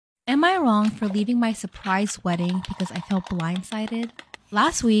Am I wrong for leaving my surprise wedding because I felt blindsided?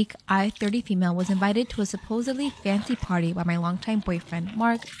 Last week, I, 30 female, was invited to a supposedly fancy party by my longtime boyfriend,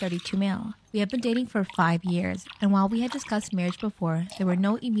 Mark, 32 male. We have been dating for 5 years, and while we had discussed marriage before, there were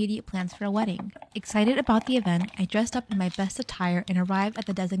no immediate plans for a wedding. Excited about the event, I dressed up in my best attire and arrived at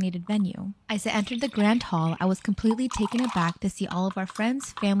the designated venue. As I entered the grand hall, I was completely taken aback to see all of our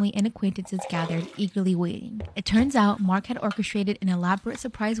friends, family, and acquaintances gathered, eagerly waiting. It turns out Mark had orchestrated an elaborate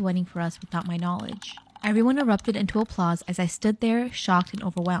surprise wedding for us without my knowledge. Everyone erupted into applause as I stood there, shocked and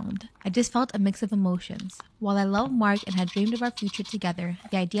overwhelmed. I just felt a mix of emotions. While I love Mark and had dreamed of our future together,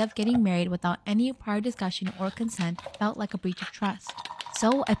 the idea of getting married without any prior discussion or consent felt like a breach of trust.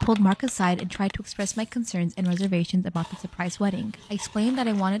 So I pulled Mark aside and tried to express my concerns and reservations about the surprise wedding. I explained that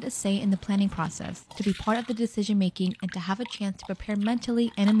I wanted a say in the planning process, to be part of the decision making, and to have a chance to prepare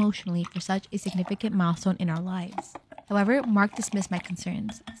mentally and emotionally for such a significant milestone in our lives. However, Mark dismissed my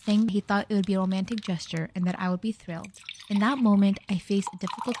concerns, saying he thought it would be a romantic gesture and that I would be thrilled. In that moment, I faced a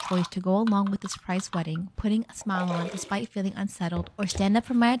difficult choice to go along with the surprise wedding, putting a smile on despite feeling unsettled, or stand up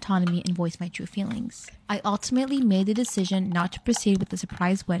for my autonomy and voice my true feelings. I ultimately made the decision not to proceed with the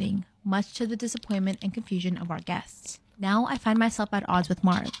surprise wedding, much to the disappointment and confusion of our guests. Now I find myself at odds with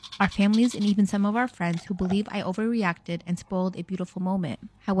Mark, our families, and even some of our friends who believe I overreacted and spoiled a beautiful moment.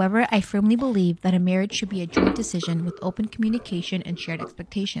 However, I firmly believe that a marriage should be a joint decision with open communication and shared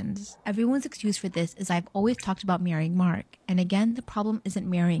expectations. Everyone's excuse for this is I've always talked about marrying Mark, and again, the problem isn't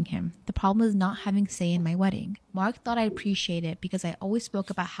marrying him. The problem is not having say in my wedding. Mark thought I'd appreciate it because I always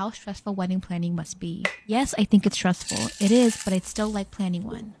spoke about how stressful wedding planning must be. Yes, I think it's stressful. It is, but I'd still like planning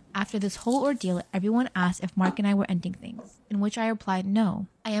one. After this whole ordeal, everyone asked if Mark and I were ending things, in which I replied no.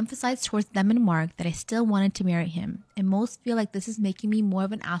 I emphasized towards them and Mark that I still wanted to marry him, and most feel like this is making me more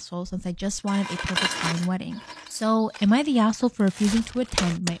of an asshole since I just wanted a perfect fine wedding. So, am I the asshole for refusing to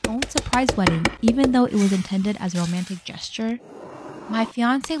attend my own surprise wedding even though it was intended as a romantic gesture? My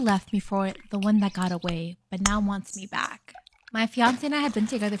fiance left me for the one that got away, but now wants me back. My fiance and I had been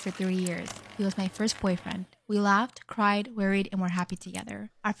together for 3 years. He was my first boyfriend. We laughed, cried, worried, and were happy together.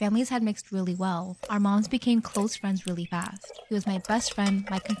 Our families had mixed really well. Our moms became close friends really fast. He was my best friend,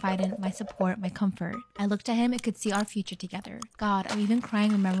 my confidant, my support, my comfort. I looked at him and could see our future together. God, I'm even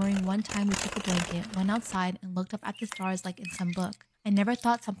crying remembering one time we took a blanket, went outside, and looked up at the stars like in some book. I never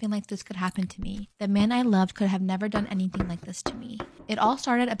thought something like this could happen to me. The man I loved could have never done anything like this to me. It all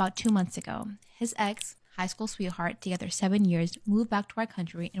started about 2 months ago. His ex, high school sweetheart, together 7 years, moved back to our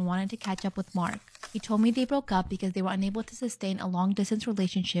country and wanted to catch up with Mark. He told me they broke up because they were unable to sustain a long-distance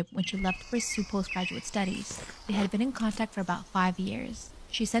relationship when she left to pursue postgraduate studies. They had been in contact for about 5 years.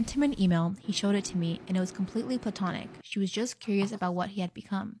 She sent him an email, he showed it to me, and it was completely platonic. She was just curious about what he had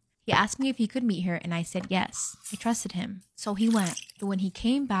become. He asked me if he could meet her, and I said yes. I trusted him. So he went, but when he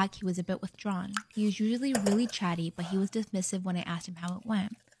came back, he was a bit withdrawn. He was usually really chatty, but he was dismissive when I asked him how it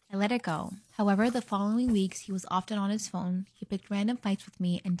went. I let it go. However, the following weeks, he was often on his phone. He picked random fights with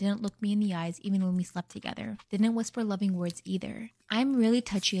me and didn't look me in the eyes even when we slept together. Didn't whisper loving words either. I'm really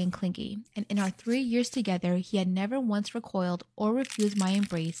touchy and clingy, and in our 3 years together, he had never once recoiled or refused my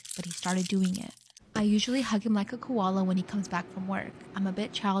embrace, but he started doing it. I usually hug him like a koala when he comes back from work. I'm a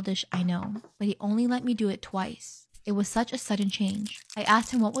bit childish, I know, but he only let me do it twice. It was such a sudden change. I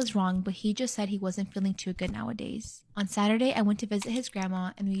asked him what was wrong, but he just said he wasn't feeling too good nowadays. On Saturday, I went to visit his grandma,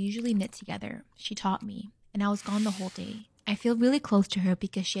 and we usually knit together. She taught me, and I was gone the whole day. I feel really close to her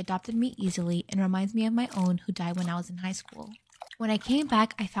because she adopted me easily and reminds me of my own who died when I was in high school. When I came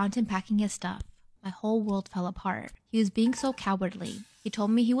back, I found him packing his stuff. My whole world fell apart. He was being so cowardly. He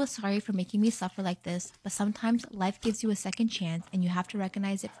told me he was sorry for making me suffer like this, but sometimes life gives you a second chance and you have to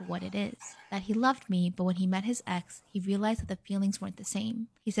recognize it for what it is. That he loved me, but when he met his ex, he realized that the feelings weren't the same.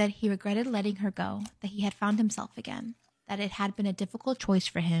 He said he regretted letting her go, that he had found himself again, that it had been a difficult choice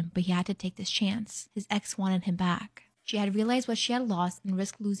for him, but he had to take this chance. His ex wanted him back. She had realized what she had lost and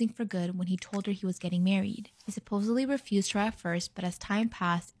risked losing for good when he told her he was getting married. He supposedly refused her at first, but as time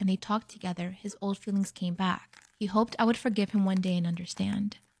passed and they talked together, his old feelings came back. He hoped I would forgive him one day and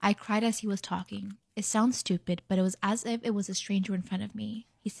understand. I cried as he was talking. It sounds stupid, but it was as if it was a stranger in front of me.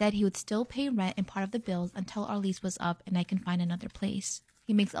 He said he would still pay rent and part of the bills until our lease was up and I can find another place.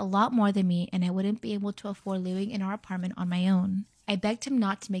 He makes a lot more than me and I wouldn't be able to afford living in our apartment on my own. I begged him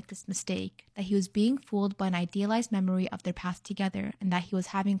not to make this mistake, that he was being fooled by an idealized memory of their past together and that he was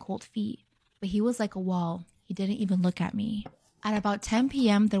having cold feet. But he was like a wall. He didn't even look at me. At about 10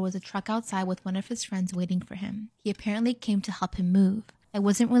 p.m., there was a truck outside with one of his friends waiting for him. He apparently came to help him move. I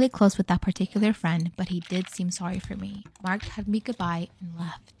wasn't really close with that particular friend, but he did seem sorry for me. Mark hugged me goodbye and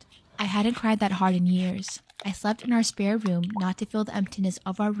left. I hadn't cried that hard in years. I slept in our spare room not to fill the emptiness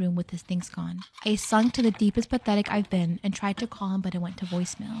of our room with his things gone. I sunk to the deepest pathetic I've been and tried to call him, but it went to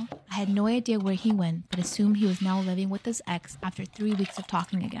voicemail. I had no idea where he went, but assumed he was now living with his ex after 3 weeks of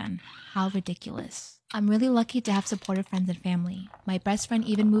talking again. How ridiculous. I'm really lucky to have supportive friends and family. My best friend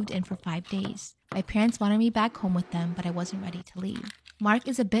even moved in for 5 days. My parents wanted me back home with them, but I wasn't ready to leave. Mark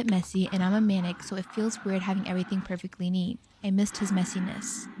is a bit messy and I'm a manic, so it feels weird having everything perfectly neat. I missed his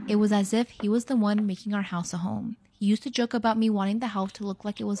messiness. It was as if he was the one making our house a home. He used to joke about me wanting the house to look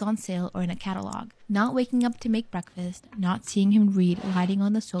like it was on sale or in a catalog. Not waking up to make breakfast, not seeing him read lying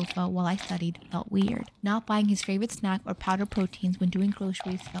on the sofa while I studied felt weird. Not buying his favorite snack or powder proteins when doing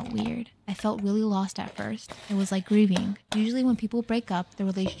groceries felt weird. I felt really lost at first. It was like grieving. Usually when people break up, the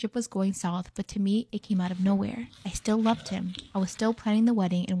relationship was going south, but to me, it came out of nowhere. I still loved him. I was still planning the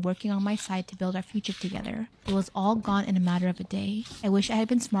wedding and working on my side to build our future together. It was all gone in a matter of a day. I wish I had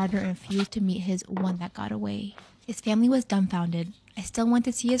been smarter and refused to meet his one that got away. His family was dumbfounded. I still went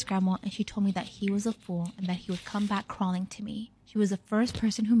to see his grandma and she told me that he was a fool and that he would come back crawling to me. She was the first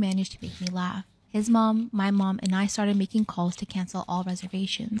person who managed to make me laugh. His mom, my mom, and I started making calls to cancel all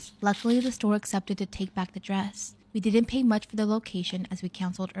reservations. Luckily, the store accepted to take back the dress. We didn't pay much for the location as we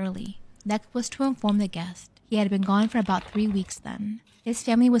canceled early. Next was to inform the guest. He had been gone for about 3 weeks then. His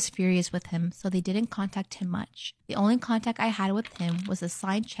family was furious with him, so they didn't contact him much. The only contact I had with him was a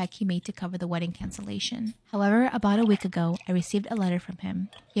signed check he made to cover the wedding cancellation. However, about a week ago, I received a letter from him.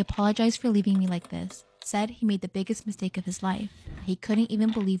 He apologized for leaving me like this, said he made the biggest mistake of his life, that he couldn't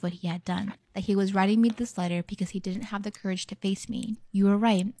even believe what he had done, that he was writing me this letter because he didn't have the courage to face me. You were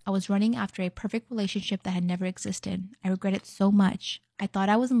right, I was running after a perfect relationship that had never existed. I regret it so much. I thought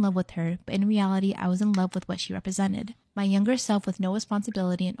I was in love with her, but in reality, I was in love with what she represented. My younger self with no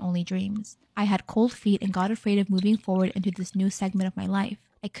responsibility and only dreams. I had cold feet and got afraid of moving forward into this new segment of my life.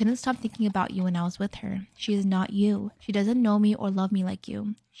 I couldn't stop thinking about you when I was with her. She is not you. She doesn't know me or love me like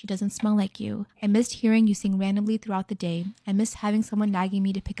you. She doesn't smell like you. I missed hearing you sing randomly throughout the day. I missed having someone nagging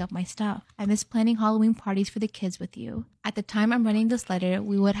me to pick up my stuff. I missed planning Halloween parties for the kids with you. At the time I'm writing this letter,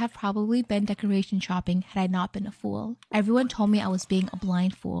 we would have probably been decoration shopping had I not been a fool. Everyone told me I was being a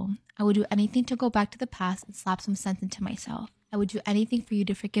blind fool. I would do anything to go back to the past and slap some sense into myself. I would do anything for you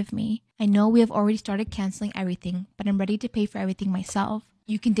to forgive me. I know we have already started canceling everything, but I'm ready to pay for everything myself.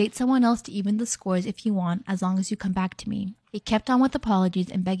 You can date someone else to even the scores if you want, as long as you come back to me. He kept on with apologies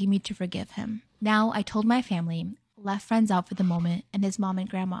and begging me to forgive him. Now, I told my family, left friends out for the moment, and his mom and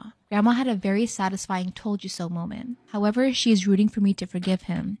grandma. Grandma had a very satisfying told you so moment. However, she is rooting for me to forgive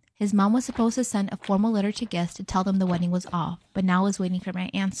him. His mom was supposed to send a formal letter to guests to tell them the wedding was off, but now is waiting for my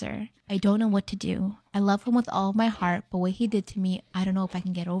answer. I don't know what to do. I love him with all of my heart, but what he did to me, I don't know if I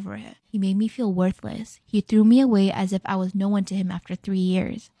can get over it. He made me feel worthless. He threw me away as if I was no one to him after 3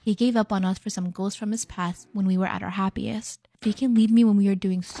 years. He gave up on us for some ghost from his past when we were at our happiest. If he can leave me when we are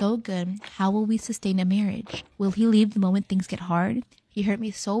doing so good, how will we sustain a marriage? Will he leave the moment things get hard? He hurt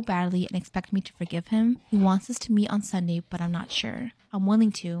me so badly and expects me to forgive him. He wants us to meet on Sunday, but I'm not sure. I'm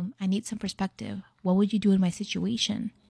willing to. I need some perspective. What would you do in my situation?